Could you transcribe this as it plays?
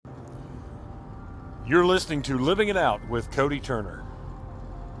You're listening to Living It Out with Cody Turner.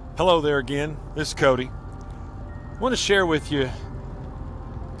 Hello there again. This is Cody. I want to share with you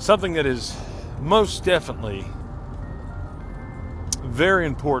something that is most definitely very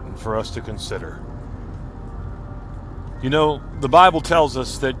important for us to consider. You know, the Bible tells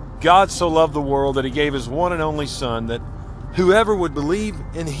us that God so loved the world that He gave His one and only Son, that whoever would believe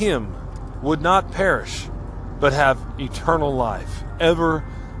in Him would not perish, but have eternal life,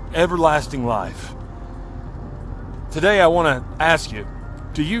 everlasting life. Today I want to ask you,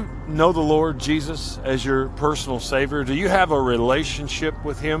 do you know the Lord Jesus as your personal Savior? Do you have a relationship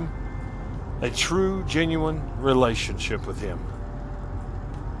with Him? A true, genuine relationship with Him?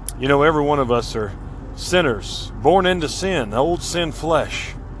 You know, every one of us are sinners, born into sin, old sin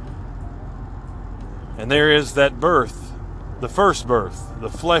flesh. And there is that birth, the first birth, the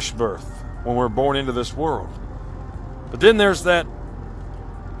flesh birth, when we're born into this world. But then there's that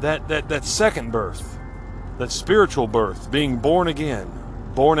second birth, that spiritual birth, being born again,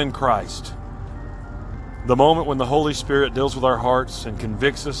 born in Christ. The moment when the Holy Spirit deals with our hearts and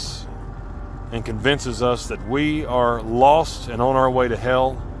convicts us and convinces us that we are lost and on our way to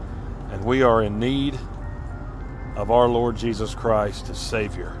hell, and we are in need of our Lord Jesus Christ as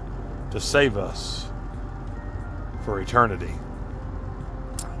Savior, to save us for eternity.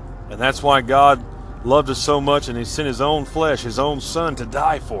 And that's why God loved us so much, and He sent His own flesh, His own Son, to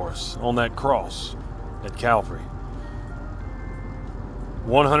die for us on that cross at Calvary.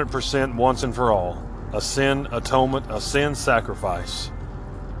 100% once and for all. A sin atonement, a sin sacrifice.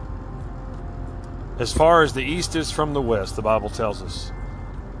 As far as the east is from the west, the Bible tells us,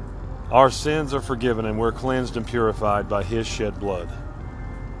 our sins are forgiven and we're cleansed and purified by His shed blood.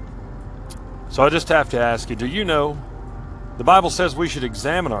 So I just have to ask you, do you know, the Bible says we should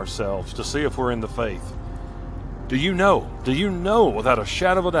examine ourselves to see if we're in the faith. Do you know without a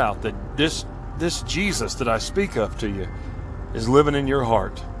shadow of a doubt that this Jesus that I speak of to you is living in your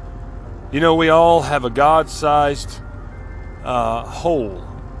heart? You know, we all have a God-sized hole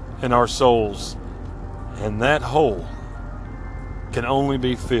in our souls, and that hole can only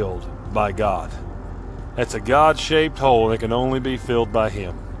be filled by God. That's a God-shaped hole that can only be filled by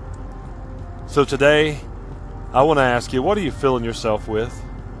Him. So today, I want to ask you, what are you filling yourself with?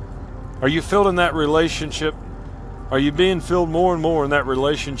 Are you filled in that relationship? Are you being filled more and more in that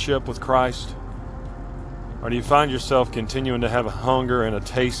relationship with Christ? Or do you find yourself continuing to have a hunger and a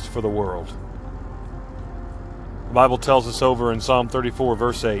taste for the world? The Bible tells us over in Psalm 34,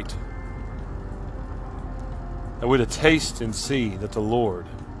 verse 8, that we're to taste and see that the Lord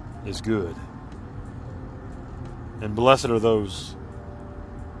is good. And blessed are those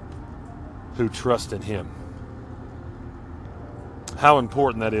who trust in Him. How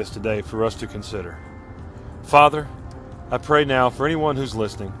important that is today for us to consider. Father, I pray now for anyone who's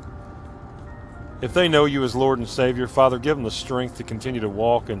listening, if they know You as Lord and Savior, Father, give them the strength to continue to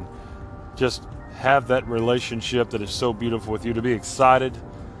walk and just have that relationship that is so beautiful with You, to be excited,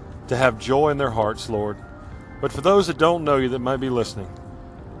 to have joy in their hearts, Lord. But for those that don't know You that might be listening,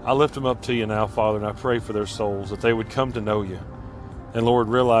 I lift them up to You now, Father, and I pray for their souls, that they would come to know You. And Lord,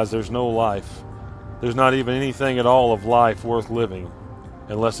 realize there's no life, there's not even anything at all of life worth living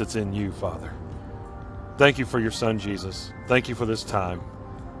unless it's in You, Father. Thank You for Your Son, Jesus. Thank You for this time.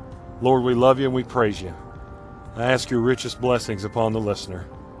 Lord, we love You and we praise You. I ask Your richest blessings upon the listener.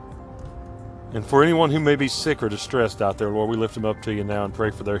 And for anyone who may be sick or distressed out there, Lord, we lift them up to You now and pray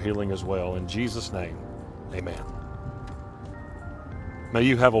for their healing as well. In Jesus' name, amen. May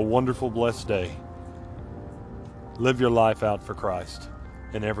you have a wonderful, blessed day. Live your life out for Christ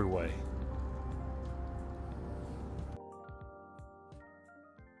in every way.